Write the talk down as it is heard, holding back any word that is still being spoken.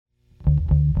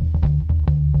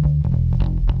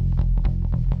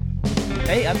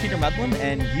Hey, I'm Peter Medlin,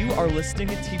 and you are listening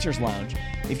to Teacher's Lounge.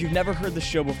 If you've never heard the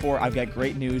show before, I've got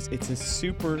great news. It's a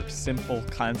super simple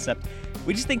concept.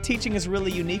 We just think teaching is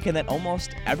really unique and that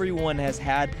almost everyone has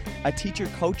had a teacher,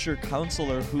 coach, or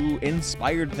counselor who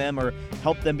inspired them or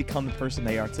helped them become the person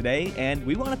they are today, and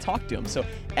we want to talk to them. So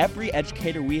every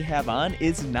educator we have on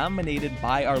is nominated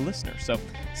by our listeners. So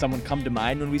someone come to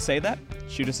mind when we say that?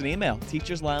 Shoot us an email,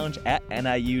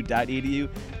 teacherslounge@niu.edu.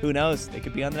 Who knows? They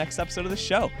could be on the next episode of the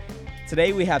show.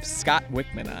 Today we have Scott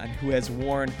Wickman on, who has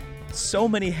worn so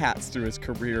many hats through his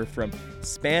career, from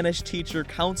Spanish teacher,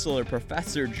 counselor,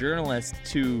 professor, journalist,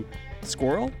 to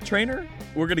squirrel trainer.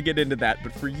 We're going to get into that,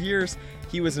 but for years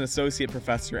he was an associate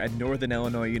professor at Northern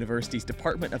Illinois University's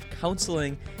Department of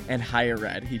Counseling and Higher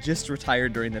Ed. He just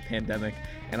retired during the pandemic,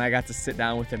 and I got to sit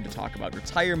down with him to talk about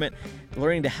retirement,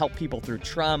 learning to help people through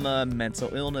trauma,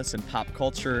 mental illness, and pop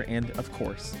culture, and of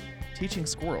course, teaching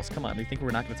squirrels. Come on, do you think we're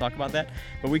not going to talk about that?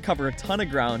 But we cover a ton of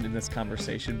ground in this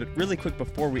conversation. But really quick,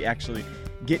 before we actually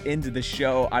get into the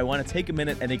show, I want to take a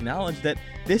minute and acknowledge that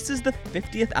this is the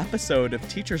 50th episode of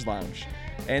Teacher's Lounge.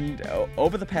 And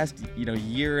over the past,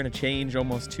 year and a change,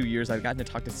 almost 2 years, I've gotten to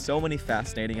talk to so many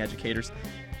fascinating educators.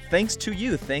 Thanks to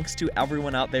you, thanks to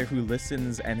everyone out there who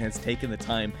listens and has taken the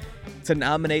time to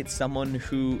nominate someone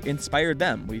who inspired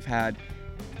them. We've had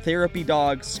therapy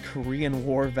dogs, Korean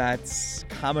war vets,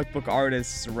 comic book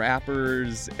artists,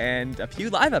 rappers, and a few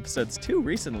live episodes too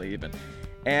recently even.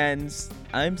 And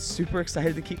I'm super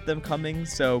excited to keep them coming,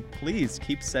 so please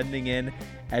keep sending in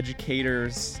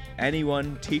educators,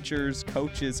 anyone, teachers,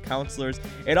 coaches, counselors.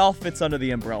 It all fits under the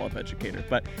umbrella of educator.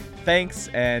 But thanks,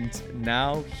 and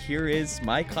now here is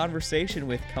my conversation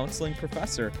with counseling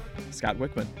professor Scott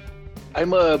Wickman.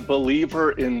 I'm a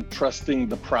believer in trusting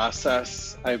the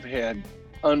process. I've had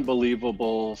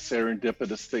unbelievable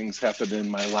serendipitous things happen in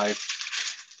my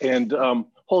life. And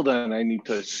hold on, I need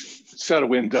to shut a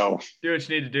window. Do what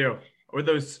you need to do. Were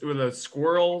those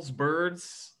squirrels,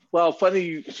 birds? Well, funny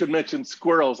you should mention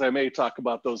squirrels. I may talk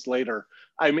about those later.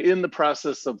 I'm in the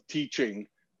process of teaching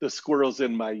the squirrels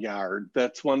in my yard.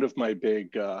 That's one of my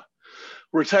big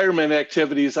retirement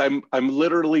activities. I'm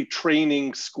literally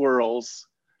training squirrels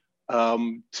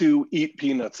to eat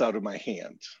peanuts out of my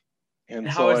hand. And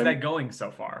how is that going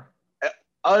so far?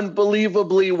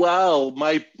 Unbelievably well.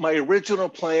 My original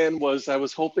plan was I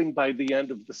was hoping by the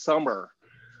end of the summer,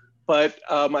 but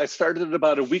I started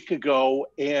about a week ago,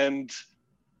 and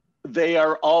they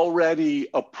are already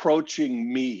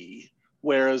approaching me.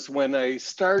 Whereas when I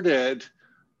started,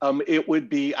 it would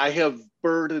be, I have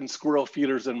bird and squirrel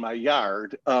feeders in my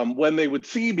yard. When they would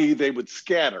see me, they would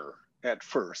scatter at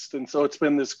first. And so it's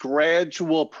been this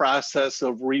gradual process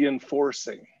of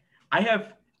reinforcing. I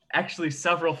have actually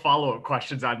several follow-up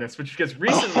questions on this, because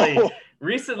recently,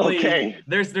 okay.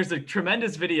 there's a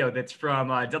tremendous video that's from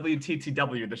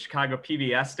WTTW, the Chicago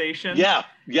PBS station. Yeah,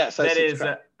 yes. That is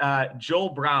Joel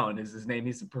Brown is his name.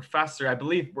 He's a professor. I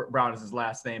believe Brown is his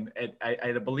last name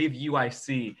I believe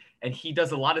UIC, and he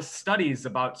does a lot of studies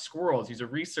about squirrels. He's a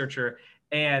researcher,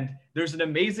 and there's an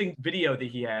amazing video that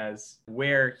he has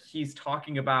where he's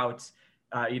talking about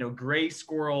gray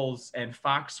squirrels and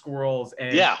fox squirrels,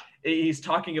 and he's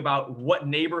talking about what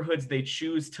neighborhoods they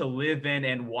choose to live in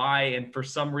and why. And for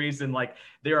some reason,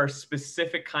 there are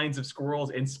specific kinds of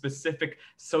squirrels in specific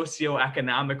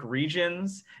socioeconomic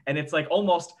regions, and it's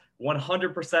almost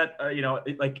 100%.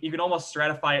 You can almost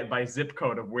stratify it by zip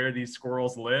code of where these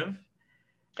squirrels live.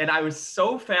 And I was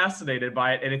so fascinated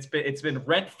by it, and it's been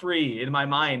rent-free in my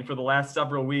mind for the last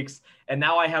several weeks. And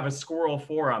now I have a squirrel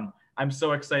forum. I'm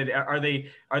so excited. Are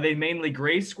they mainly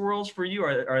gray squirrels for you,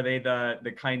 or are they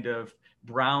the kind of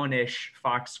brownish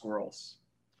fox squirrels?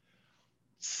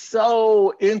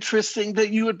 So interesting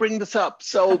that you would bring this up.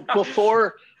 So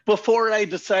before I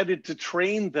decided to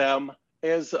train them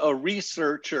as a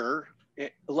researcher,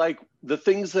 the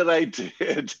things that I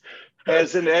did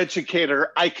as an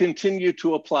educator, I continue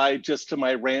to apply just to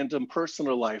my random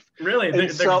personal life. Really?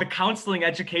 The counseling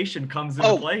education comes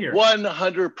into play here.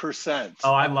 100%.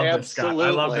 Oh, I love this, Scott.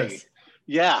 I love this.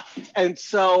 Yeah. And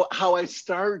so how I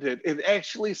started, it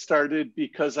actually started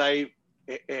because I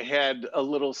had a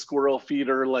little squirrel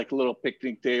feeder, like a little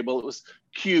picnic table. It was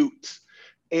cute.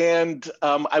 And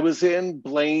I was in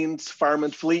Blaine's Farm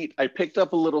and Fleet. I picked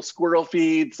up a little squirrel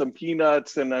feed, some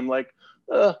peanuts, and I'm like,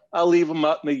 I'll leave them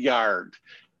out in the yard.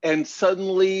 And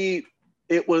suddenly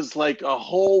it was like a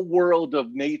whole world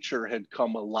of nature had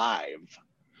come alive.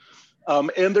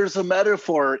 And there's a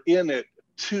metaphor in it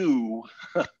too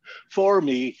for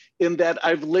me, in that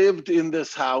I've lived in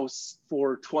this house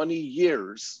for 20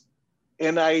 years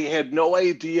and I had no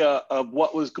idea of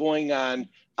what was going on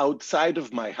outside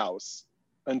of my house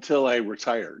until I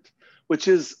retired, which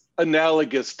is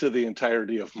analogous to the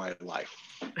entirety of my life.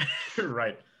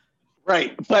 Right.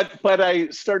 Right. But I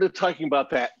started talking about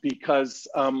that because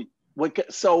when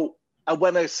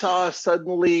I saw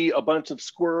suddenly a bunch of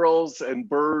squirrels and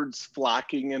birds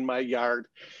flocking in my yard,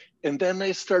 and then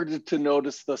I started to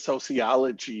notice the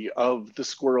sociology of the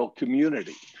squirrel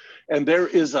community. And there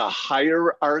is a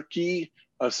hierarchy,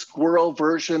 a squirrel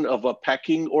version of a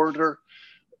pecking order.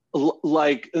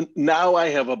 Like now I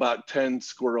have about 10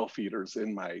 squirrel feeders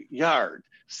in my yard.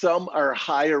 Some are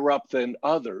higher up than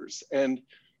others. And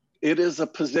it is a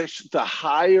position, the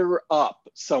higher up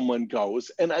someone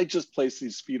goes, and I just place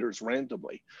these feeders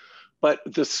randomly, but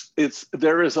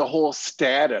there is a whole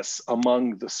status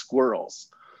among the squirrels.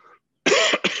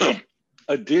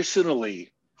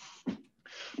 Additionally,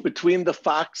 between the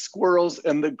fox squirrels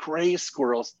and the gray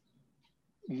squirrels,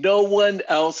 no one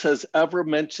else has ever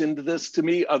mentioned this to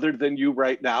me other than you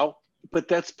right now, but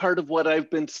that's part of what I've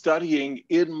been studying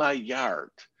in my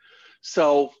yard.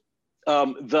 So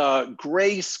the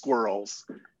gray squirrels,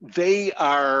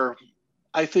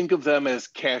 I think of them as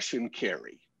cash and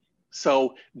carry.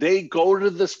 So they go to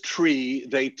this tree,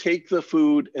 they take the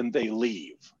food and they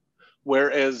leave.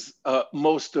 Whereas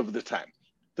most of the time,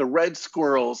 the red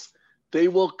squirrels, they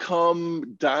will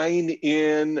come, dine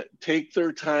in, take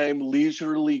their time,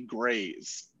 leisurely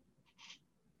graze.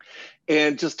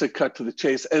 And just to cut to the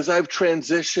chase, as I've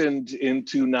transitioned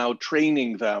into now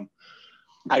training them,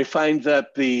 I find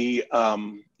that the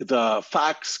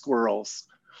fox squirrels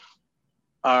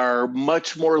are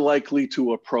much more likely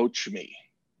to approach me.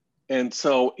 And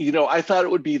so, I thought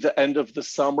it would be the end of the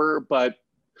summer, but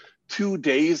 2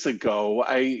 days ago,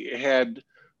 I had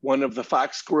one of the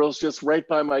fox squirrels just right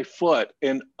by my foot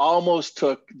and almost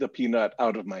took the peanut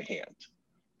out of my hand.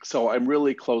 So I'm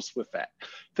really close with that.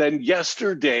 Then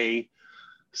yesterday,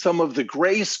 some of the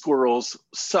gray squirrels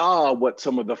saw what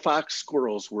some of the fox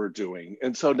squirrels were doing.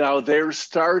 And so now they're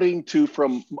starting to,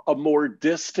 from more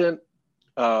distance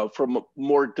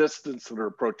that are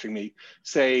approaching me,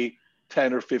 say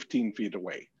 10 or 15 feet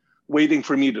away, waiting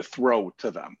for me to throw to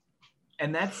them.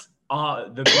 And that's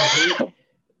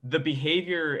the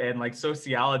behavior and like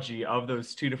sociology of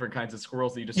those two different kinds of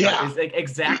squirrels that you described is like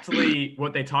exactly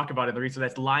what they talk about in the research.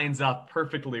 That lines up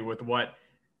perfectly with what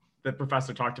the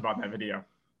professor talked about in that video.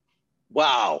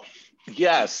 Wow.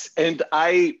 Yes. And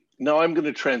now I'm going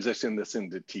to transition this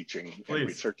into teaching and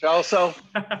research also.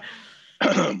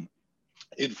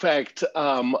 In fact,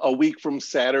 a week from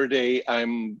Saturday,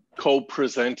 I'm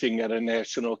co-presenting at a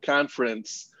national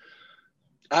conference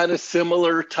on a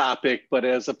similar topic, but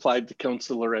as applied to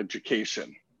counselor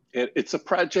education. It's a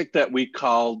project that we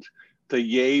called the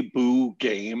Yay Boo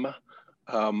Game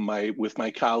with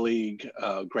my colleague,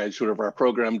 graduate of our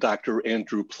program, Dr.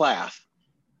 Andrew Plath.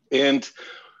 And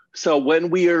so when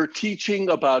we are teaching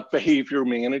about behavior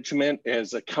management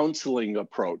as a counseling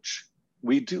approach,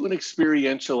 we do an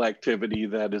experiential activity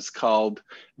that is called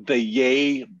the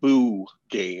Yay Boo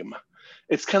Game.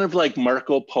 It's kind of like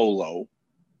Marco Polo.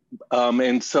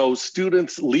 And so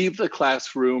students leave the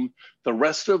classroom, the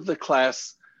rest of the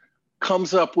class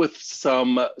comes up with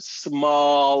some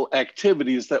small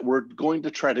activities that we're going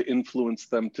to try to influence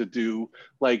them to do,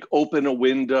 like open a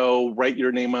window, write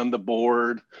your name on the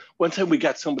board. One time we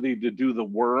got somebody to do the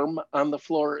worm on the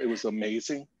floor. It was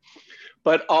amazing.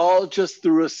 But all just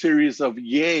through a series of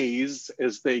yays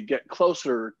as they get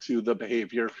closer to the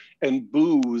behavior and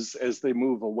boos as they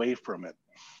move away from it.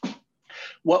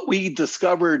 What we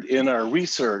discovered in our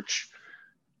research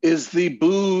is the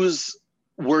boos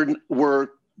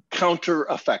were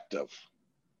counter-effective,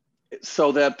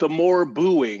 so that the more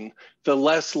booing, the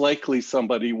less likely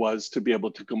somebody was to be able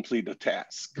to complete a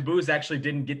task. The boos actually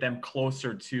didn't get them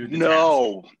closer to the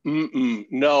task.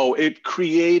 No, it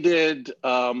created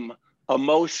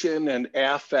emotion and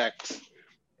affect.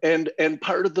 And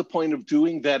part of the point of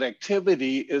doing that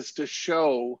activity is to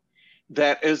show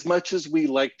that as much as we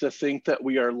like to think that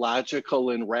we are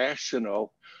logical and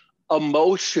rational,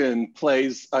 emotion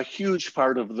plays a huge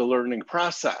part of the learning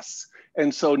process.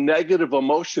 And so negative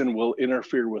emotion will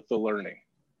interfere with the learning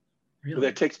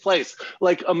that takes place.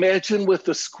 Like imagine with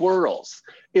the squirrels,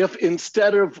 if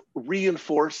instead of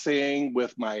reinforcing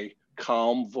with my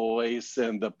calm voice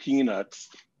and the peanuts,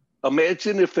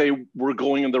 imagine if they were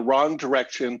going in the wrong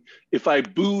direction, if I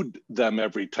booed them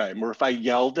every time, or if I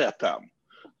yelled at them,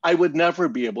 I would never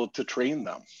be able to train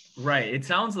them. Right. It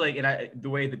sounds like the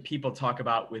way that people talk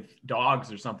about with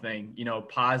dogs or something,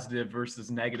 positive versus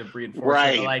negative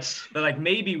reinforcement. Right. They're like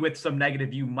maybe with some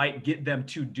negative, you might get them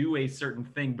to do a certain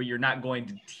thing, but you're not going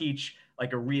to teach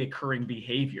like a reoccurring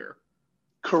behavior.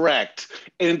 Correct.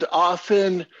 And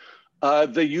often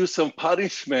the use of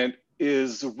punishment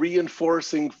is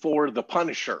reinforcing for the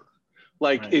punisher.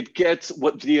 Like Right. it gets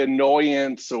what the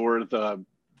annoyance or the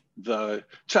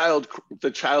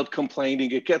child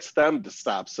complaining, it gets them to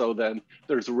stop. So then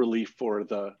there's a relief for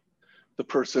the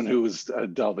person who's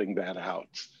delving that out.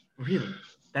 Really?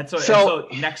 So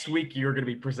next week you're going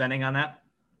to be presenting on that?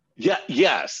 Yeah,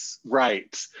 yes,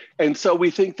 right. And so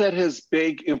we think that has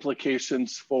big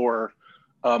implications for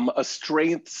a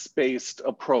strengths-based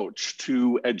approach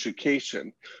to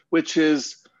education, which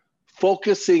is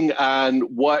focusing on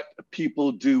what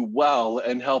people do well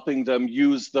and helping them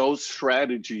use those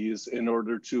strategies in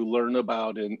order to learn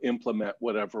about and implement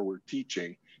whatever we're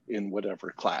teaching in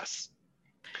whatever class.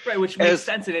 Right, which makes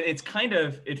sense. And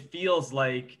it feels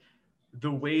like the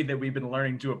way that we've been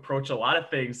learning to approach a lot of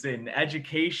things in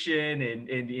education and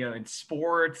in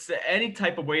sports, any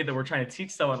type of way that we're trying to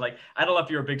teach someone. Like, I don't know if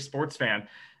you're a big sports fan,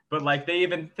 but like they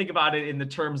even think about it in the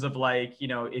terms of like,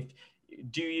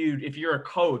 if you're a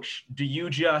coach, do you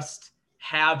just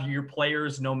have your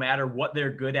players, no matter what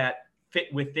they're good at,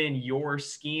 fit within your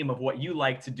scheme of what you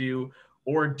like to do?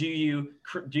 Or do you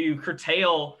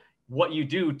curtail what you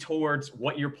do towards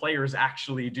what your players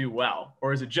actually do well?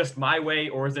 Or is it just my way?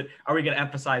 Or are we going to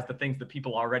emphasize the things that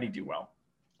people already do well?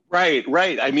 Right.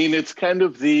 I mean, it's kind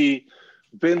of the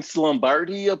Vince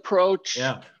Lombardi approach,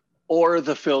 or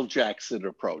the Phil Jackson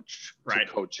approach to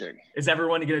coaching. Is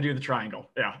everyone going to do the triangle?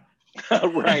 Yeah.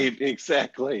 Right.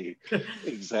 Exactly.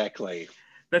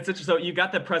 That's interesting. So you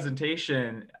got the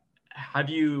presentation. Have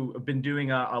you been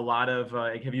doing a lot of,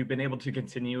 have you been able to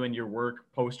continue in your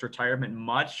work post-retirement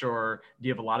much, or do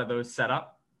you have a lot of those set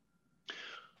up?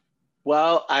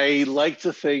 Well, I like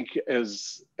to think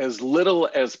as little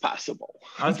as possible.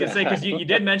 I was going to say, because you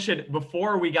did mention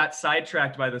before we got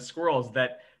sidetracked by the squirrels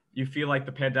that you feel like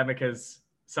the pandemic has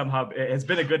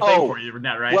been a good thing for you,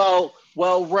 right?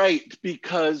 Well, right.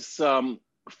 Because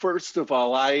first of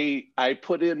all, I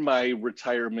put in my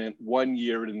retirement 1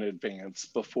 year in advance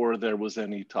before there was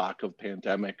any talk of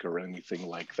pandemic or anything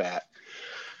like that.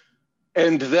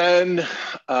 And then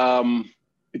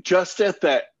just at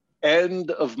the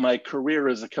end of my career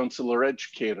as a counselor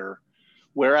educator,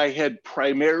 where I had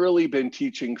primarily been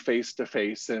teaching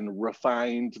face-to-face and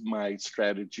refined my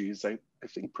strategies, I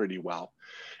think pretty well.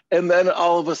 And then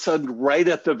all of a sudden, right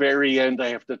at the very end, I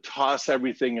have to toss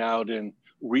everything out and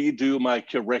redo my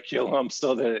curriculum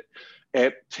so that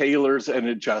it tailors and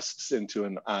adjusts into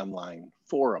an online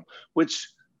forum, which,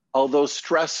 although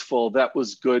stressful, that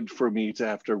was good for me to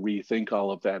have to rethink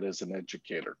all of that as an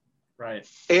educator. Right.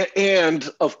 And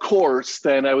of course,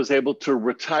 then I was able to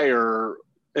retire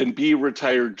and be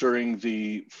retired during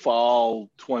the fall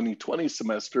 2020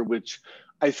 semester, which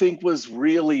I think was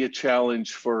really a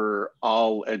challenge for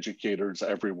all educators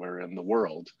everywhere in the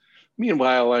world.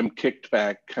 Meanwhile, I'm kicked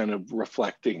back kind of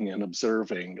reflecting and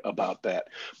observing about that.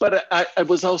 But I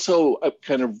was also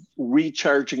kind of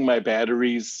recharging my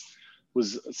batteries,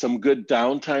 was some good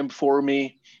downtime for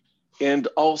me. And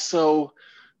also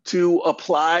to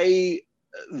apply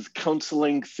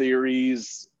counseling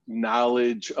theories,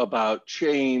 knowledge about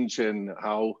change and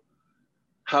how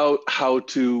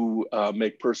to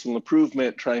make personal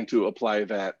improvement, trying to apply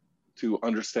that to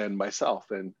understand myself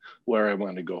and where I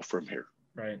want to go from here.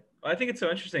 Right. I think it's so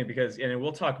interesting because, and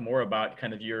we'll talk more about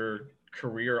kind of your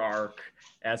career arc,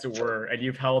 as it were, and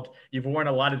you've worn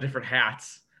a lot of different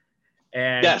hats,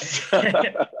 and yes,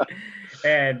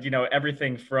 and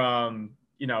everything from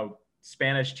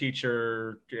Spanish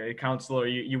teacher, counselor.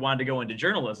 You wanted to go into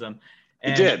journalism.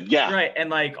 And, you did, yeah. Right. And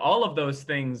like all of those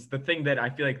things, the thing that I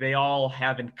feel like they all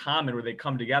have in common where they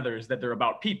come together is that they're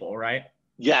about people, right?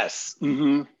 Yes.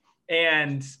 Mm-hmm.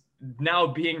 And now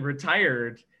being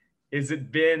retired, has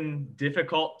it been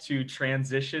difficult to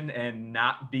transition and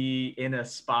not be in a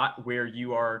spot where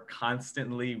you are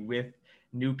constantly with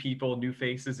new people, new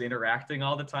faces interacting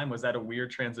all the time? Was that a weird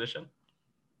transition?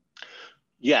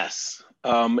 Yes,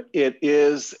 it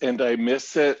is. And I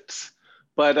miss it.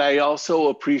 But I also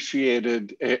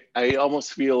appreciated it. I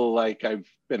almost feel like I've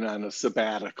been on a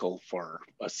sabbatical for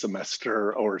a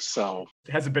semester or so.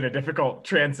 Has it been a difficult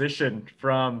transition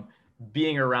from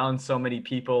being around so many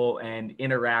people and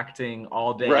interacting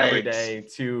all day, every day,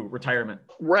 to retirement?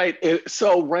 Right.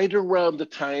 So right around the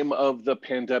time of the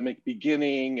pandemic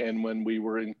beginning and when we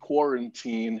were in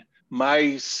quarantine,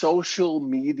 my social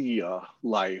media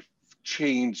life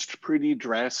changed pretty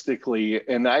drastically.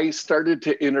 And I started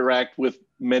to interact with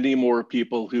many more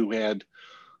people who had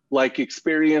like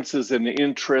experiences and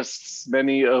interests.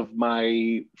 Many of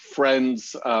my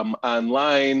friends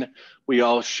online, we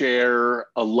all share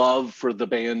a love for the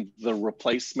band, The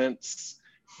Replacements.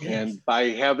 Yes. And by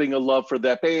having a love for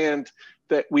that band,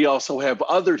 that we also have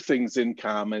other things in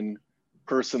common,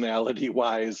 personality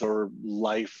wise or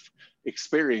life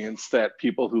experience that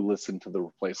people who listen to the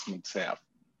replacements have.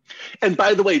 And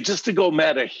by the way, just to go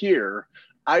meta here,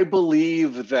 I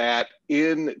believe that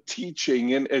in teaching,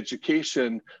 in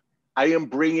education, I am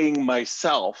bringing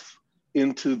myself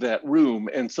into that room.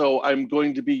 And so I'm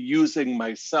going to be using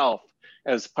myself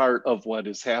as part of what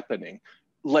is happening,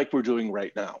 like we're doing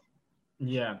right now.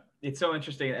 Yeah, it's so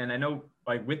interesting. And I know,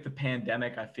 like, with the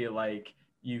pandemic, I feel like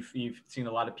you've seen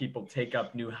a lot of people take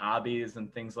up new hobbies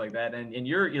and things like that. And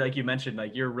you're, like you mentioned,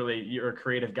 like, you're a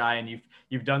creative guy, and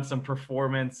you've done some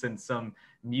performance and some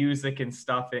music and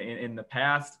stuff in the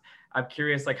past. I'm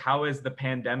curious, like, how has the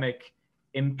pandemic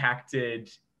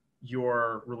impacted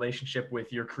your relationship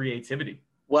with your creativity?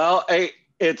 Well,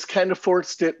 it's kind of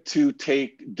forced it to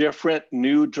take different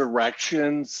new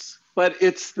directions, but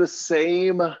it's the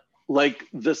same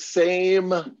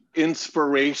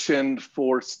inspiration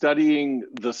for studying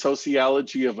the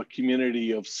sociology of a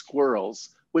community of squirrels,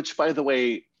 which, by the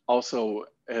way, also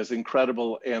has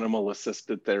incredible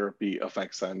animal-assisted therapy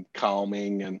effects on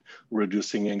calming and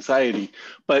reducing anxiety.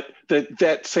 But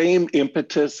that same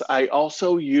impetus I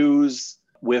also use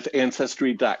with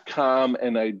Ancestry.com,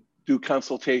 and I do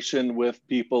consultation with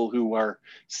people who are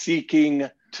seeking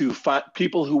to find,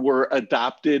 people who were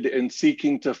adopted and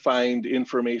seeking to find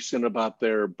information about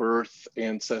their birth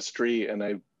ancestry. And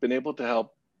I've been able to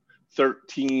help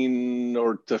 13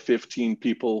 or to 15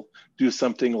 people do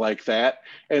something like that.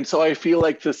 And so I feel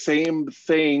like the same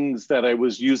things that I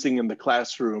was using in the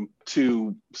classroom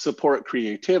to support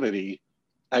creativity,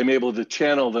 I'm able to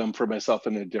channel them for myself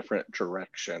in a different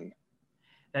direction.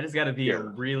 That has got to be a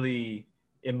really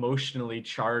emotionally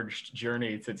charged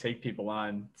journey to take people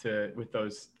on with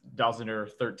those 12 or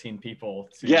 13 people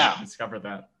to discover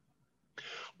that.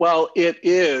 Well, it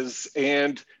is.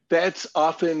 And that's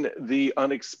often the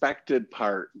unexpected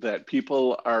part, that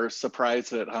people are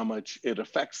surprised at how much it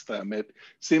affects them. It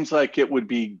seems like it would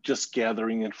be just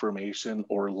gathering information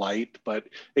or light, but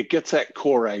it gets that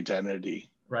core identity.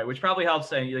 Right, which probably helps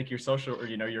saying, like, your social or,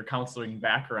 your counseling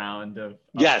background of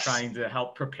trying to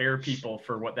help prepare people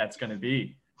for what that's going to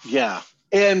be. Yeah.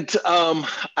 And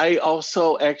I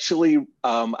also actually,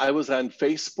 I was on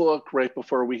Facebook right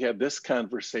before we had this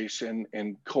conversation,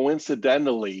 and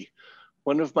coincidentally,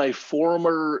 one of my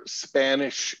former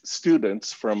Spanish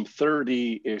students from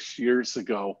 30-ish years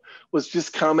ago was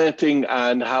just commenting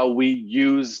on how we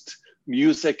used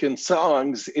music and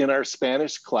songs in our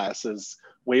Spanish classes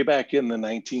way back in the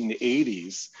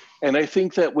 1980s. And I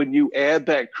think that when you add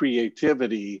that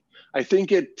creativity, I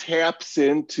think it taps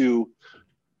into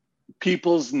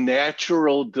people's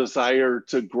natural desire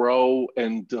to grow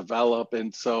and develop.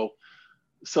 And so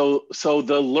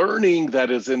the learning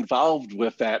that is involved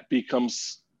with that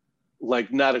becomes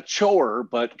like not a chore,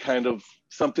 but kind of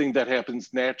something that happens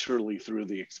naturally through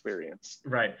the experience.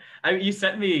 Right. You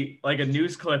sent me like a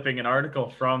news clipping, an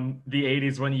article from the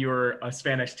 80s when you were a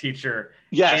Spanish teacher.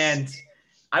 Yes. And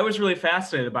I was really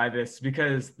fascinated by this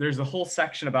because there's a whole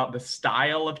section about the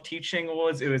style of teaching.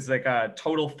 It was like a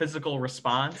total physical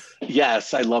response.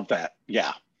 Yes, I love that.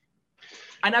 Yeah.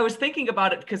 And I was thinking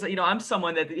about it because, I'm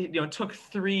someone that, took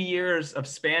 3 years of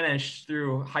Spanish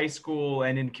through high school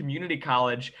and in community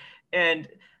college. And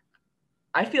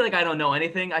I feel like I don't know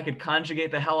anything. I could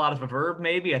conjugate the hell out of a verb,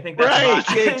 maybe. I think that's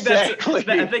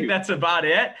I think that's about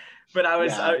it. But I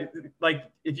was like,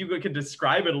 if you could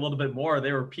describe it a little bit more,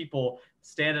 there were people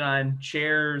standing on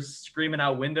chairs, screaming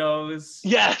out windows.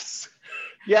 Yes,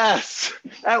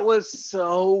 that was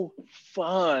so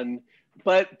fun.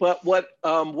 But what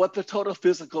the total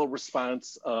physical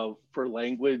response for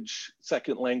language,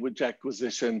 second language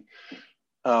acquisition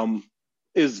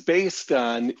is based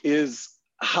on is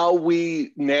how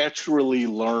we naturally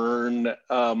learn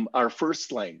our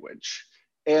first language.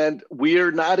 And we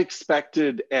are not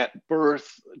expected at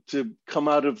birth to come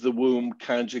out of the womb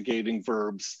conjugating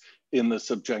verbs in the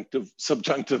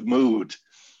subjunctive mood.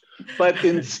 But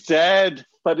instead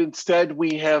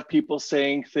we have people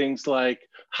saying things like,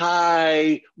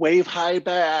 hi, wave hi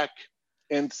back.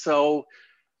 And so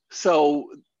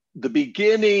the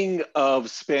beginning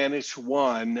of Spanish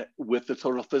 1 with the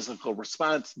total physical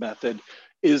response method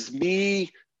is me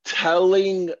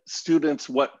telling students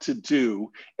what to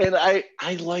do. And I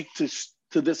like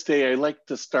to this day, I like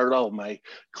to start all my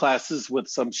classes with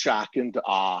some shock and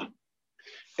awe.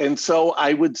 And so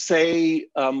I would say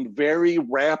very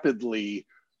rapidly,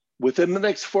 within the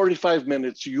next 45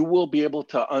 minutes, you will be able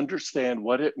to understand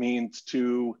what it means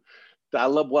to da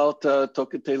la vuelta,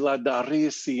 tocate la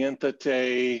nariz,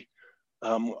 siéntate,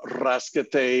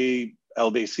 rascate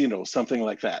el vecino, something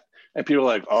like that. And people are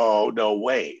like, oh, no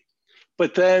way.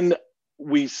 But then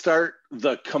we start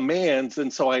the commands.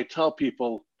 And so I tell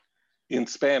people in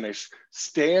Spanish,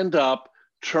 stand up,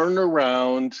 turn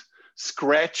around,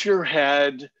 scratch your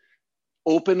head,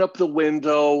 open up the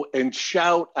window, and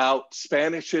shout out,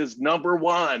 Spanish is number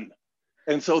one.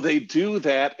 And so they do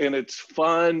that, and it's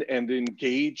fun and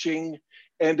engaging.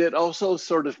 And it also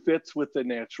sort of fits with the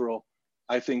natural,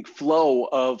 I think, flow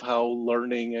of how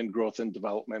learning and growth and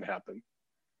development happen.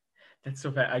 That's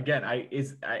so bad. Again,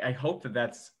 I hope that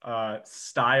that's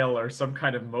style or some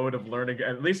kind of mode of learning,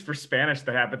 at least for Spanish,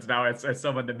 that happens now as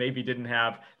someone that maybe didn't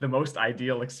have the most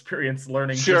ideal experience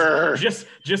learning. Sure.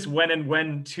 Just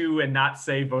when to and not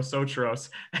say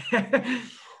vosotros.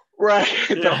 Right.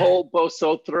 Yeah. The whole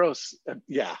vosotros.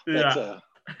 Yeah.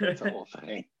 That's a whole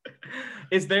thing.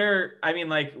 Is there, I mean,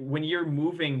 like when you're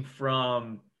moving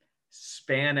from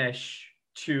Spanish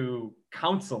to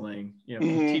counseling, you know,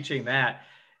 Mm-hmm. teaching that,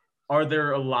 are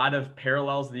there a lot of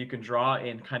parallels that you can draw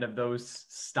in kind of those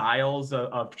styles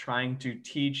of trying to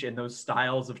teach and those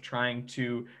styles of trying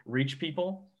to reach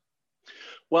people?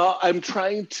 Well, I'm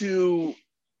trying to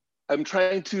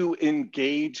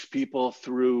engage people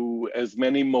through as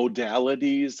many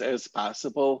modalities as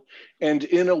possible and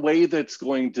in a way that's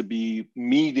going to be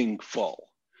meaningful.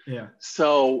 Yeah.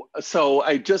 So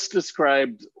I just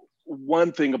described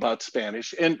one thing about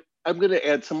Spanish, and I'm going to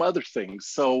add some other things.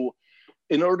 So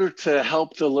in order to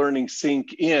help the learning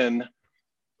sink in,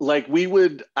 like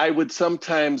I would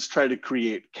sometimes try to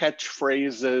create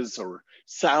catchphrases or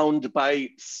sound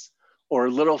bites or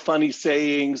little funny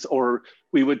sayings, or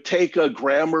we would take a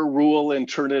grammar rule and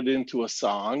turn it into a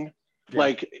song. Yeah.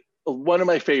 Like one of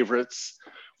my favorites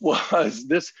was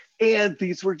this, and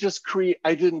these were just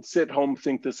I didn't sit home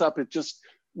think this up.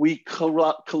 We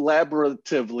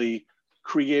collaboratively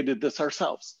created this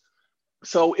ourselves.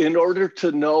 So in order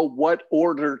to know what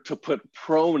order to put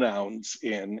pronouns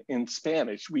in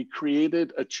Spanish, we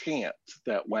created a chant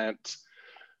that went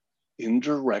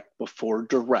indirect before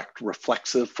direct,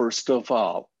 reflexive first of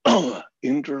all.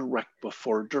 Indirect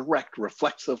before direct,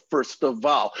 reflexive first of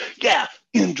all. Yeah,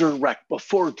 indirect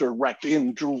before direct,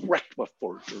 indirect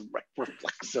before direct,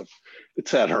 reflexive,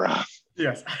 etc.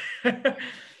 Yes.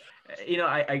 You know,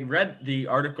 I read the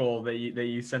article that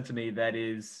you sent to me that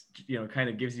is, you know, kind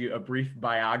of gives you a brief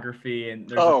biography, and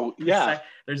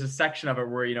there's a section of it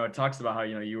where, you know, it talks about how,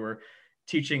 you know, you were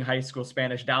teaching high school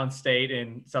Spanish downstate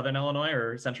in Southern Illinois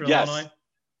or Central Illinois?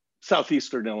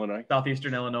 Southeastern Illinois.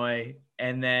 Southeastern Illinois,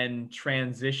 and then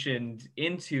transitioned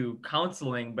into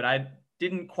counseling, but I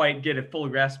didn't quite get a full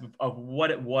grasp of what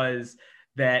it was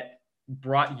that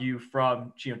brought you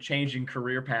from, you know, changing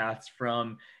career paths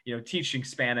from, you know, teaching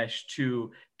Spanish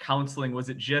to counseling. Was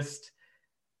it just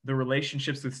the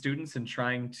relationships with students and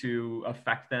trying to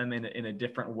affect them in a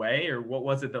different way, or what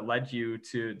was it that led you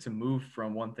to move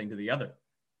from one thing to the other?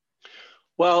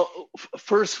 Well,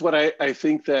 first, what I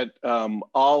think that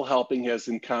all helping has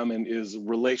in common is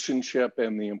relationship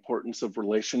and the importance of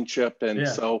relationship. And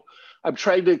so I'm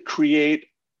trying to create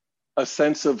a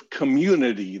sense of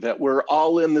community, that we're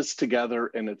all in this together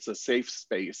and it's a safe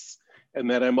space. And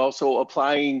that I'm also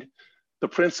applying the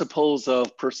principles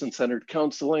of person-centered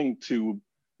counseling to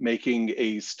making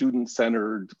a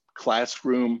student-centered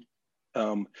classroom,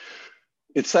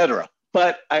 etc.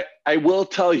 But I will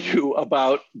tell you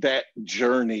about that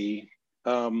journey,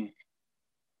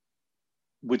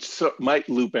 which might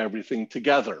loop everything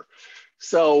together.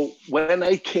 So when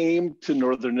I came to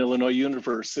Northern Illinois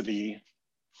University,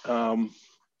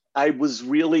 I was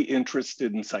really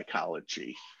interested in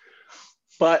psychology.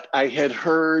 But I had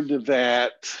heard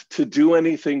that to do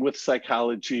anything with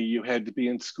psychology, you had to be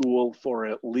in school for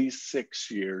at least 6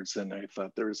 years. And I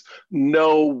thought there's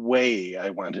no way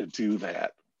I want to do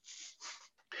that.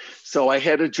 So I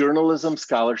had a journalism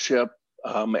scholarship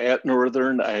at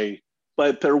Northern,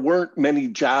 but there weren't many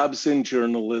jobs in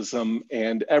journalism,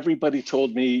 and everybody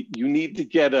told me you need to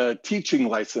get a teaching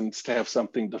license to have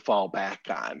something to fall back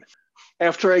on.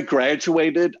 After I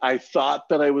graduated, I thought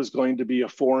that I was going to be a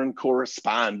foreign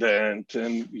correspondent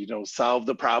and, you know, solve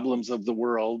the problems of the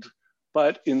world.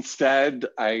 But instead,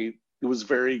 it was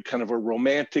very kind of a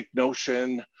romantic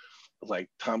notion, like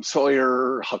Tom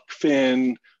Sawyer, Huck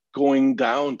Finn, going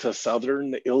down to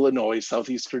Southern Illinois,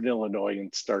 Southeastern Illinois,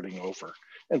 and starting over.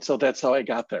 And so that's how I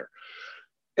got there.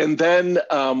 And then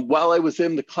while I was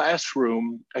in the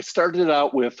classroom, I started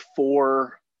out with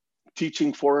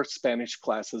teaching 4 Spanish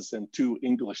classes and 2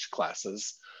 English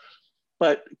classes,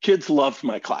 but kids loved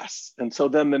my class. And so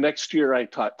then the next year I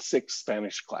taught 6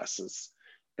 Spanish classes.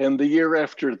 And the year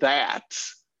after that,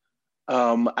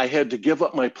 I had to give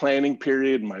up my planning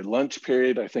period, my lunch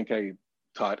period. I think I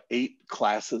taught 8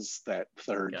 classes that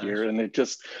third year, and it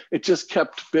just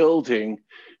kept building.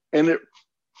 And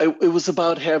it was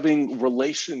about having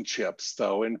relationships,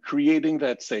 though, and creating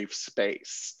that safe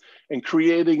space and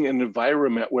creating an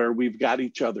environment where we've got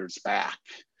each other's back.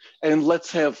 And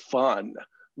let's have fun.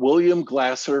 William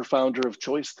Glasser, founder of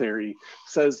choice theory,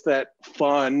 says that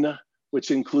fun,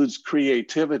 which includes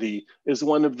creativity, is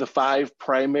one of the 5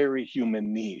 primary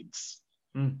human needs.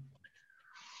 Mm.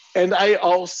 And I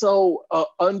also,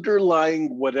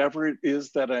 underlying whatever it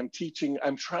is that I'm teaching,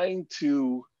 I'm trying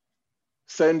to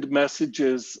send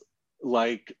messages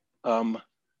like,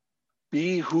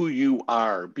 be who you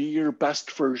are, be your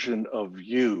best version of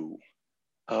you,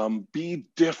 be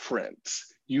different.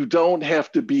 You don't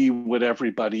have to be what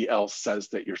everybody else says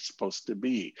that you're supposed to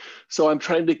be. So I'm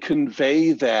trying to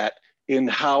convey that in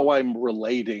how I'm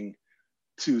relating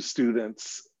to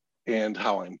students and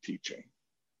how I'm teaching.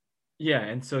 Yeah,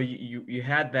 and so you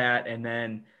had that, and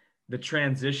then the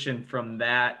transition from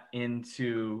that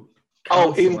into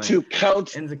counseling. Into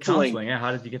counseling. Yeah,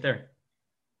 how did you get there?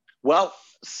 Well,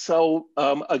 so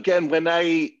again, when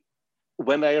I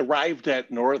arrived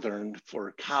at Northern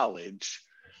for college,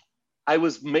 I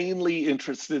was mainly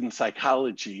interested in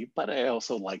psychology, but I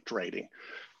also liked writing.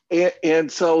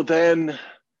 And so then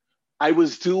I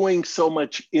was doing so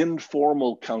much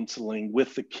informal counseling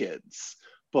with the kids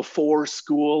before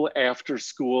school, after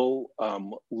school,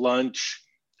 lunch,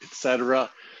 etc.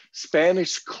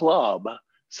 Spanish club.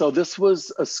 So this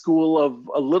was a school of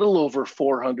a little over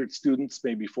 400 students,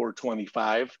 maybe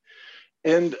 425.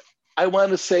 And I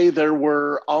want to say there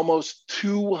were almost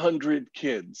 200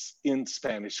 kids in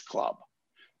Spanish club.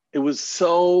 It was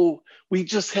we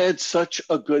just had such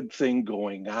a good thing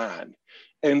going on.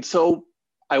 And so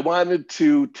I wanted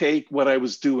to take what I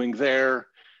was doing there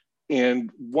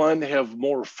and have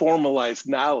more formalized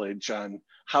knowledge on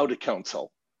how to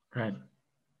counsel. Right.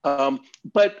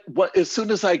 But as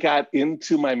soon as I got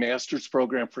into my master's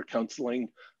program for counseling,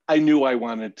 I knew I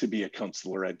wanted to be a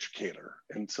counselor educator.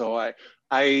 And so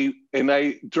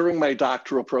during my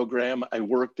doctoral program, I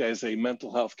worked as a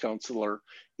mental health counselor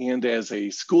and as a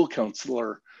school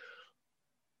counselor,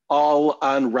 all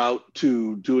en route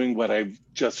to doing what I've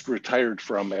just retired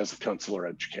from as a counselor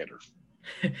educator.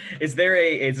 Is there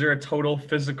a total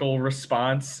physical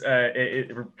response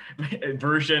version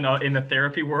in the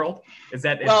therapy world? Is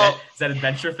that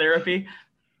adventure therapy?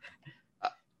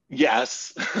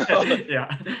 Yes.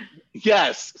 Yeah.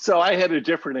 Yes. So I had a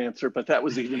different answer, but that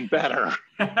was even better.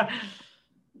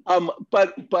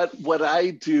 But what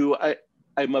I do,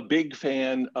 I'm a big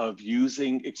fan of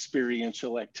using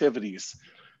experiential activities,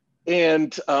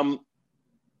 and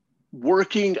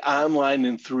working online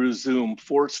and through Zoom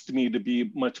forced me to be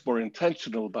much more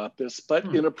intentional about this. But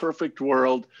in a perfect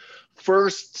world,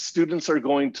 first students are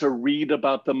going to read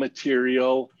about the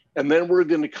material, and then we're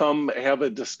going to come have a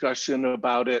discussion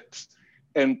about it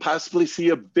and possibly see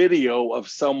a video of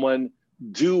someone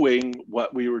doing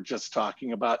what we were just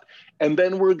talking about. And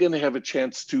then we're going to have a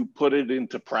chance to put it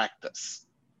into practice.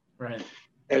 Right.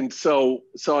 And so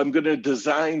I'm going to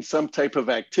design some type of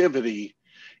activity.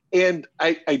 And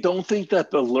I don't think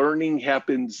that the learning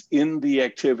happens in the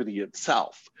activity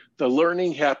itself. The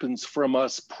learning happens from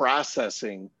us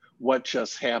processing what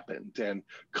just happened and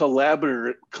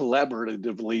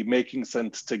collaboratively making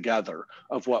sense together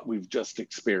of what we've just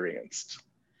experienced.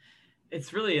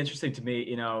 It's really interesting to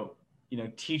me,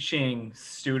 teaching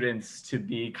students to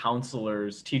be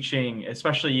counselors, teaching,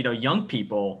 especially, young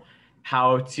people,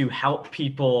 how to help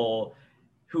people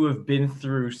who have been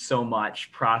through so much,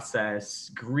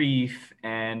 process grief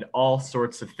and all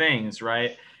sorts of things,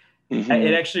 right? Mm-hmm.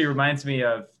 It actually reminds me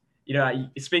of,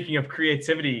 speaking of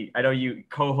creativity, I know you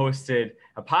co-hosted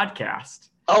a podcast.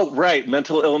 Oh, right.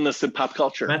 Mental illness and pop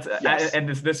culture. Yes. And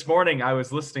this morning I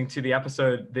was listening to the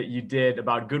episode that you did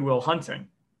about Good Will Hunting.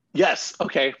 Yes.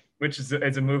 Okay. Which is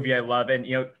a movie I love. And,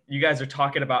 you guys are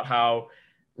talking about how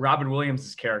Robin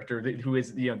Williams' character, who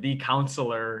is, the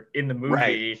counselor in the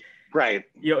movie, right.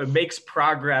 It makes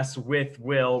progress with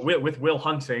Will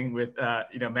Hunting, with,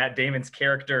 Matt Damon's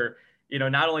character,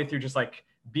 not only through just like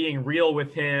being real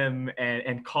with him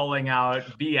and calling out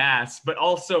BS, but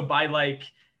also by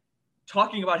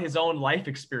talking about his own life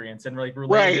experience and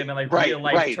relating it in real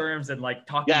life terms and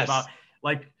talking about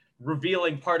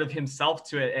revealing part of himself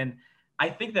to it. And I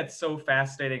think that's so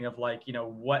fascinating of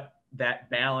what that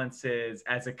balance is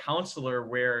as a counselor,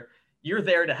 where you're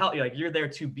there to help, you're there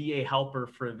to be a helper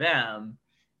for them.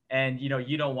 And,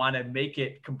 you don't want to make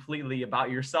it completely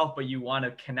about yourself, but you want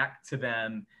to connect to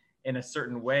them in a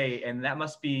certain way. And that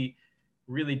must be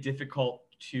really difficult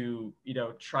to,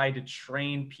 try to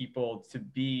train people to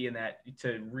be in that,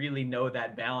 to really know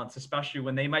that balance, especially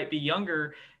when they might be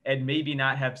younger and maybe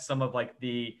not have some of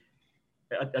the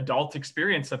adult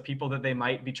experience of people that they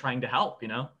might be trying to help, you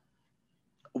know?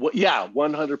 Well, yeah,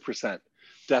 100%.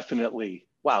 Definitely.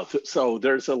 Wow. So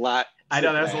there's a lot. I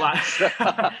know there's a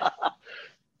lot.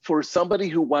 For somebody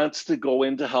who wants to go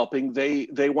into helping,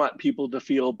 they want people to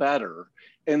feel better.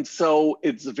 And so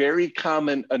it's very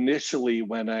common initially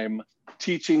when I'm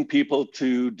teaching people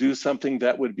to do something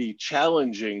that would be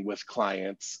challenging with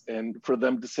clients, and for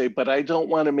them to say, but I don't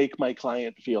want to make my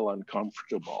client feel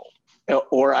uncomfortable,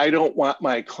 or I don't want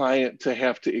my client to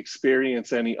have to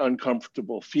experience any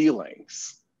uncomfortable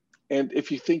feelings. And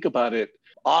if you think about it,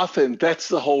 often that's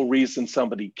the whole reason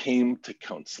somebody came to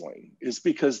counseling, is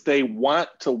because they want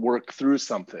to work through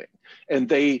something and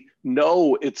they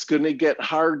know it's going to get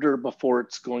harder before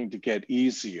it's going to get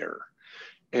easier.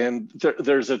 And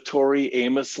there's a Tori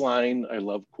Amos line, I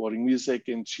love quoting music,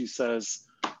 and she says,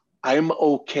 I'm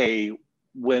okay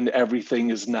when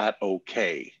everything is not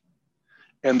okay.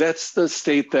 And that's the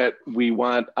state that we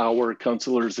want our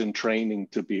counselors in training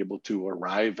to be able to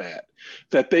arrive at,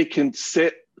 that they can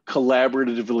sit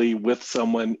collaboratively with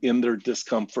someone in their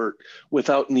discomfort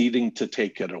without needing to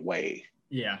take it away.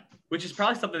 Yeah, which is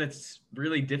probably something that's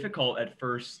really difficult at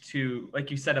first to, like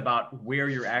you said, about where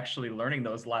you're actually learning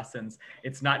those lessons.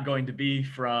 It's not going to be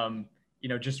from,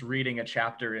 just reading a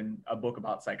chapter in a book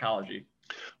about psychology.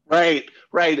 Right.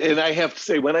 And I have to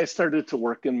say, when I started to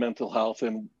work in mental health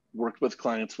and worked with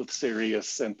clients with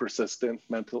serious and persistent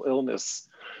mental illness,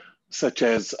 such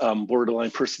as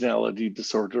borderline personality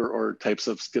disorder or types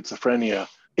of schizophrenia,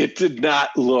 it did not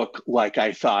look like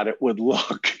I thought it would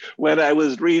look when I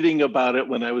was reading about it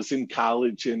when I was in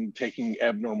college and taking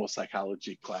abnormal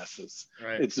psychology classes.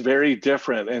 Right. It's very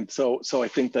different. And so I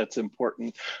think that's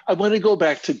important. I want to go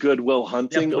back to Good Will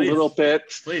Hunting a little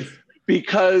bit. Please.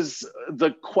 Because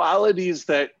the qualities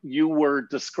that you were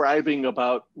describing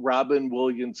about Robin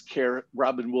Williams'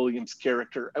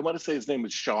 character, I want to say his name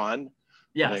is Sean.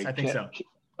 Yes, I think so.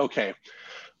 Okay.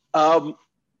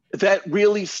 That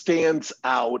really stands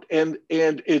out. And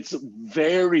it's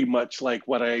very much like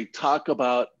what I talk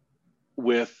about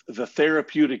with the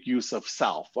therapeutic use of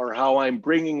self, or how I'm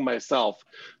bringing myself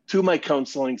to my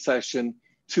counseling session,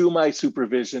 to my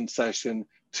supervision session,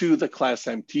 to the class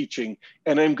I'm teaching.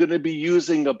 And I'm going to be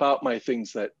using about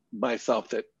myself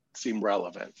that seem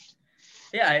relevant.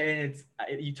 Yeah, and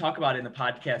you talk about it in the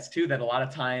podcast too, that a lot of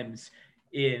times,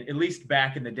 at least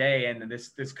back in the day, and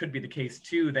this could be the case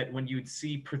too, that when you'd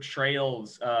see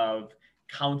portrayals of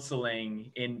counseling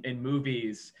in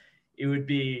movies, it would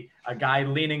be a guy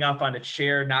leaning up on a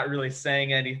chair, not really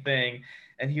saying anything,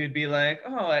 and he would be like,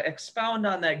 "Oh, expound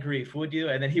on that grief, would you?"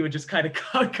 And then he would just kind of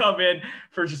come in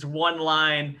for just one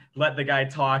line, let the guy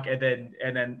talk, and then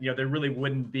there really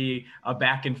wouldn't be a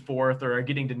back and forth or a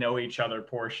getting to know each other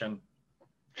portion.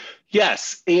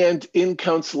 Yes, and in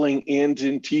counseling and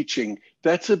in teaching,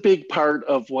 that's a big part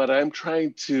of what I'm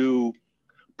trying to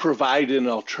provide an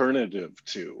alternative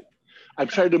to. I'm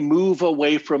trying to move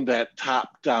away from that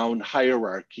top-down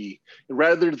hierarchy.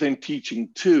 Rather than teaching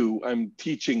to, I'm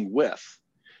teaching with.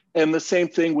 And the same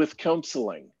thing with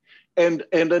counseling. And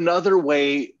another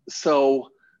way,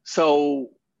 so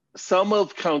some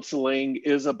of counseling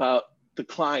is about the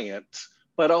client,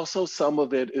 but also some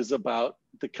of it is about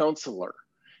the counselor.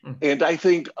 And I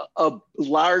think a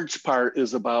large part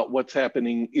is about what's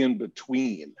happening in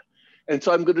between. And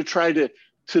so I'm going to try to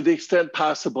the extent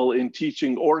possible in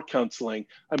teaching or counseling,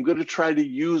 I'm going to try to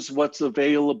use what's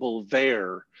available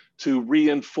there to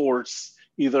reinforce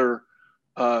either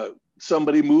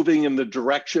somebody moving in the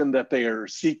direction that they are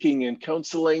seeking in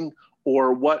counseling,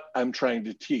 or what I'm trying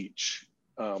to teach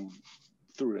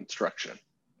through instruction.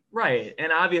 Right.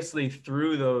 And obviously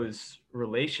through those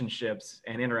relationships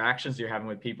and interactions you're having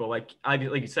with people, like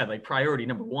you said, like priority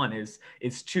number one is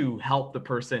to help the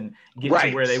person get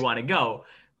to where they want to go.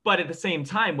 But at the same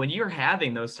time, when you're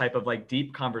having those type of like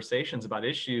deep conversations about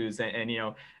issues and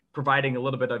providing a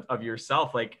little bit of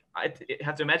yourself, like I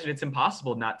have to imagine it's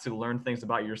impossible not to learn things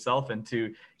about yourself and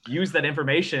to use that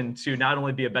information to not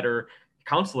only be a better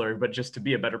counselor, but just to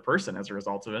be a better person as a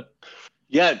result of it.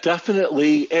 Yeah,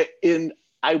 definitely.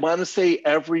 I want to say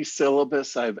every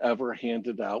syllabus I've ever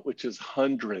handed out, which is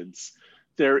hundreds,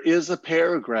 there is a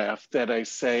paragraph that I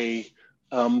say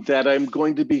that I'm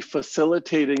going to be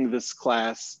facilitating this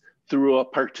class through a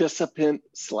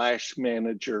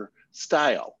participant/manager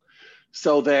style.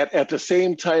 So that at the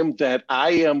same time that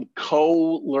I am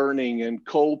co-learning and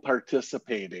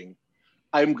co-participating,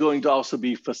 I'm going to also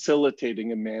be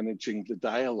facilitating and managing the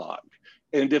dialogue.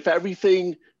 And if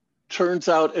everything turns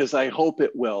out as I hope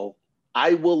it will,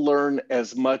 I will learn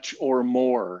as much or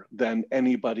more than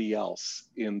anybody else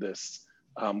in this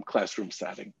classroom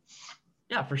setting.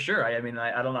 Yeah, for sure. I mean,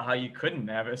 I don't know how you couldn't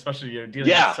have it, especially dealing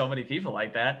with so many people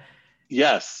like that.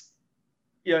 Yes.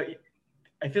 I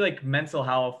feel like mental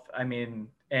health, I mean,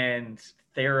 and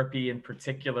therapy in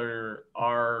particular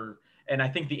and I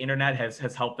think the internet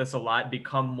has helped this a lot,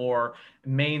 become more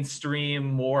mainstream,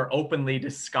 more openly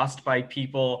discussed by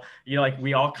people. Like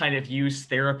we all kind of use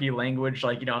therapy language,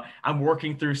 like, I'm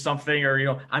working through something,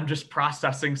 or, I'm just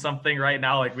processing something right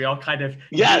now. Like we all kind of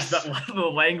use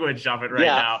the language of it right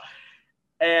now.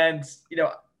 And,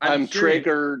 I'm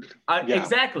triggered.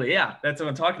 Exactly. Yeah. That's what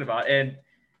I'm talking about. And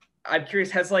I'm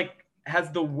curious,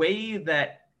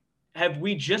 have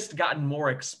we just gotten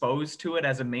more exposed to it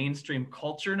as a mainstream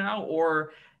culture now,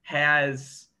 or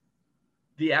has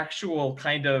the actual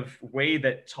kind of way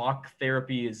that talk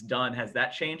therapy is done, has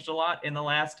that changed a lot in the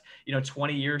last,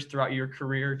 20 years throughout your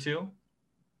career too?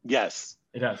 Yes.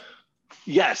 It has.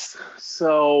 Yes.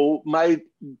 So my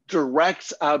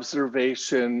direct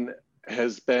observation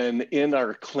has been in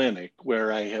our clinic,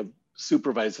 where I have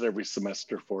supervised it every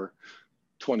semester for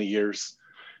 20 years.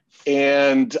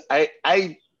 And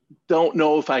I don't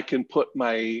know if I can put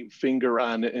my finger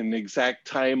on an exact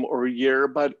time or year,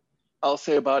 but I'll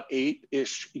say about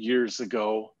 8-ish years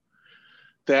ago,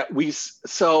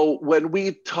 so when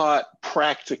we taught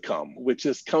practicum, which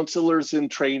is counselors in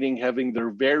training having their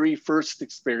very first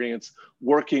experience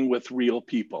working with real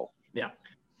people. Yeah.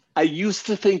 I used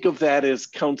to think of that as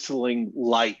counseling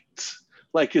light,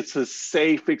 like it's a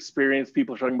safe experience.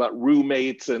 People are talking about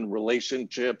roommates and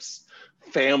relationships,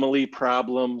 family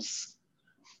problems.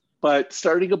 But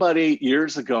starting about 8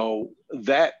 years ago,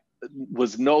 that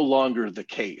was no longer the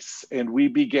case. And we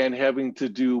began having to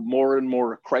do more and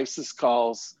more crisis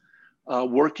calls,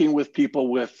 working with people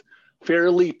with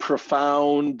fairly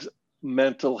profound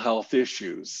mental health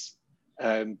issues.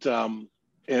 And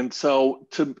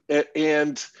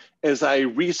as I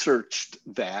researched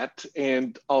that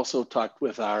and also talked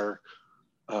with our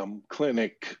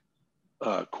clinic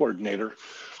coordinator,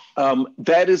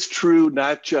 that is true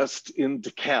not just in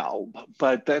DeKalb,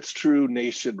 but that's true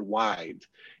nationwide.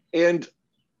 And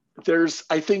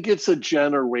I think it's a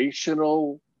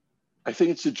generational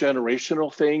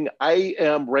thing. I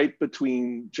am right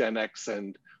between Gen X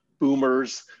and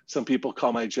boomers. Some people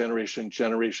call my generation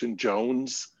Generation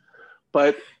Jones,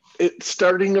 but it's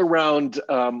starting around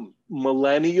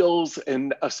millennials,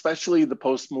 and especially the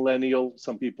post-millennial,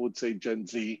 some people would say Gen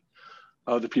Z.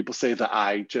 Other people say the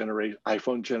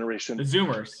iPhone generation. The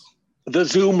Zoomers.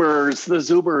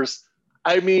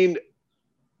 I mean,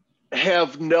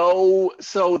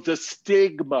 so the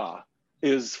stigma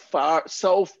is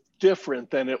so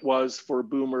different than it was for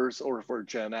boomers or for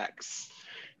Gen X.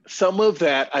 Some of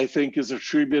that, I think, is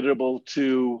attributable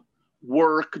to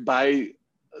work by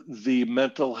the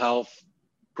mental health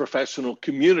professional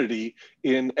community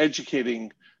in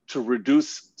educating to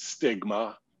reduce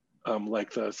stigma,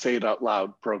 like the Say It Out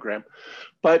Loud program.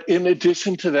 But in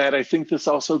addition to that, I think this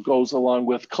also goes along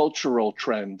with cultural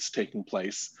trends taking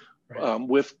place, right,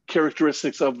 with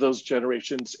characteristics of those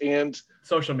generations and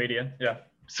social media. Yeah.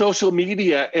 Social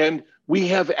media. And we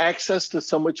have access to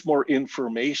so much more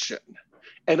information.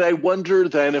 And I wonder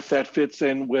then if that fits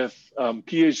in with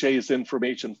Piaget's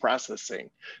information processing,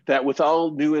 that with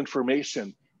all new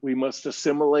information, we must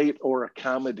assimilate or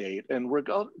accommodate. And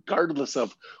regardless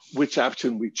of which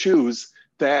option we choose,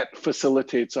 that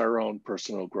facilitates our own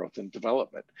personal growth and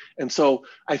development. And so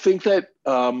I think that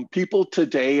people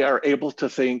today are able to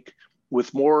think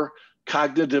with more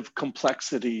cognitive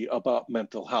complexity about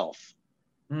mental health.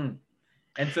 Mm.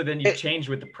 And so then you change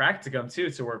with the practicum too,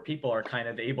 so where people are kind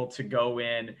of able to go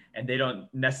in and they don't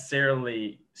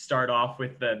necessarily start off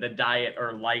with the diet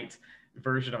or light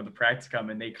version of the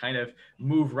practicum, and they kind of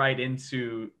move right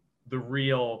into the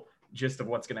real gist of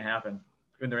what's going to happen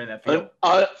when they're in that field.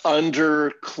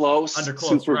 Under close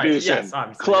supervision. Right. Yes,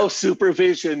 obviously. Close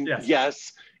supervision,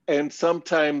 yes. And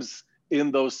sometimes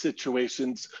in those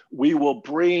situations, we will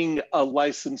bring a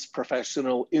licensed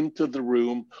professional into the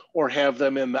room or have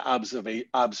them in the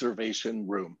observation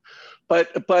room.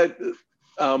 But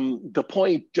the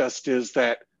point just is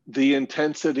that the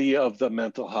intensity of the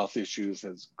mental health issues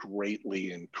has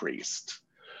greatly increased.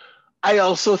 I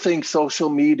also think social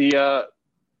media,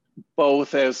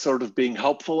 both as sort of being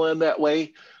helpful in that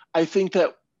way, I think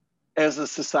that as a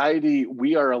society,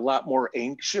 we are a lot more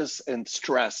anxious and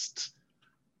stressed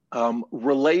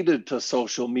related to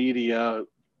social media,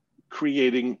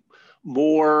 creating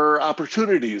more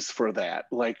opportunities for that.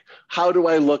 Like, how do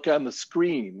I look on the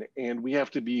screen? And we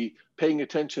have to be paying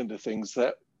attention to things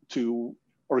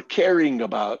or caring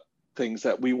about things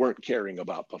that we weren't caring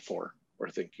about before or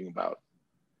thinking about.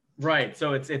 Right.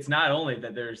 So it's not only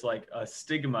that there's like a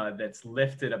stigma that's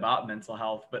lifted about mental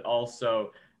health, but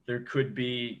also there could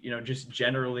be, just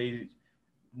generally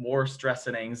more stress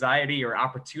and anxiety, or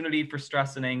opportunity for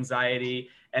stress and anxiety,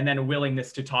 and then a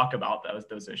willingness to talk about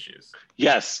those issues.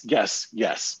 Yes.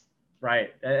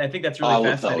 Right. I think that's really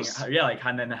fascinating. Yeah,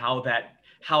 and then how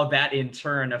that in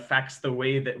turn affects the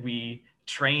way that we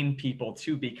train people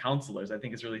to be counselors, I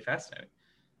think is really fascinating.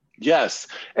 Yes.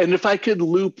 And if I could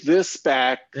loop this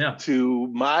back to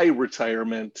my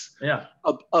retirement,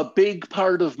 a big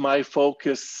part of my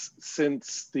focus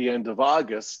since the end of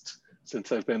August,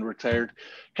 since I've been retired,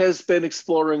 has been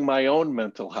exploring my own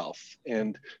mental health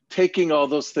and taking all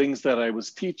those things that I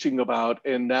was teaching about,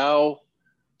 and now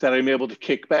that I'm able to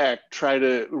kick back, try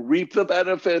to reap the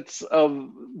benefits of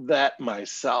that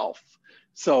myself.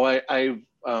 So I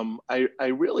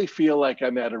really feel like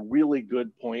I'm at a really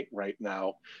good point right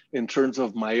now in terms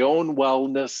of my own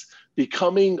wellness,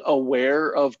 becoming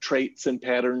aware of traits and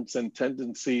patterns and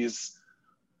tendencies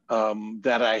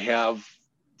that I have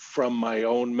from my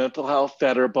own mental health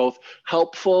that are both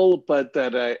helpful, but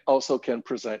that I also can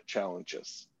present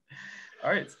challenges.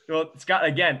 All right. Well, Scott,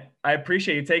 again, I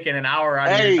appreciate you taking an hour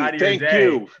out of your day. Thank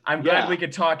you. I'm glad we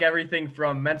could talk everything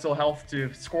from mental health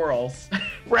to squirrels.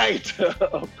 Right.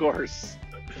 Of course.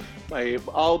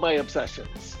 All my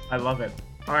obsessions. I love it.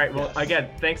 All right. Well, again,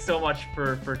 thanks so much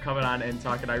for coming on and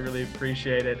talking. I really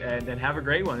appreciate it. And have a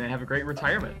great one, and have a great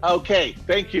retirement. Okay.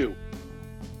 Thank you.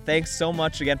 Thanks so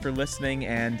much again for listening.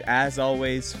 And as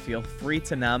always, feel free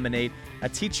to nominate a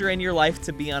teacher in your life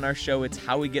to be on our show. It's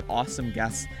how we get awesome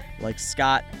guests like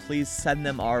Scott. Please send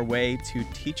them our way to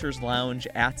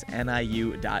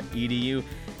teacherslounge@niu.edu.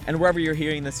 And wherever you're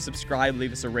hearing this, subscribe,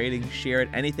 leave us a rating, share it,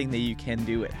 anything that you can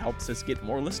do. It helps us get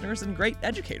more listeners and great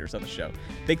educators on the show.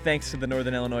 Big thanks to the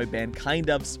Northern Illinois band Kind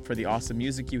Doves for the awesome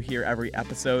music you hear every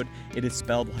episode. It is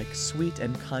spelled like sweet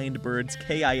and kind birds,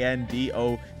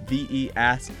 KINDOVES.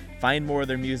 Find more of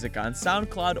their music on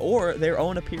SoundCloud or their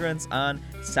own appearance on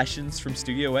Sessions from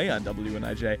Studio A on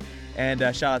WNIJ. And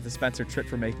shout out to Spencer Tritt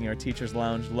for making our Teachers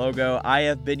Lounge logo. I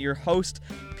have been your host,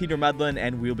 Peter Medlin,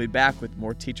 and we'll be back with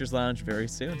more Teachers Lounge very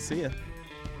soon. See ya.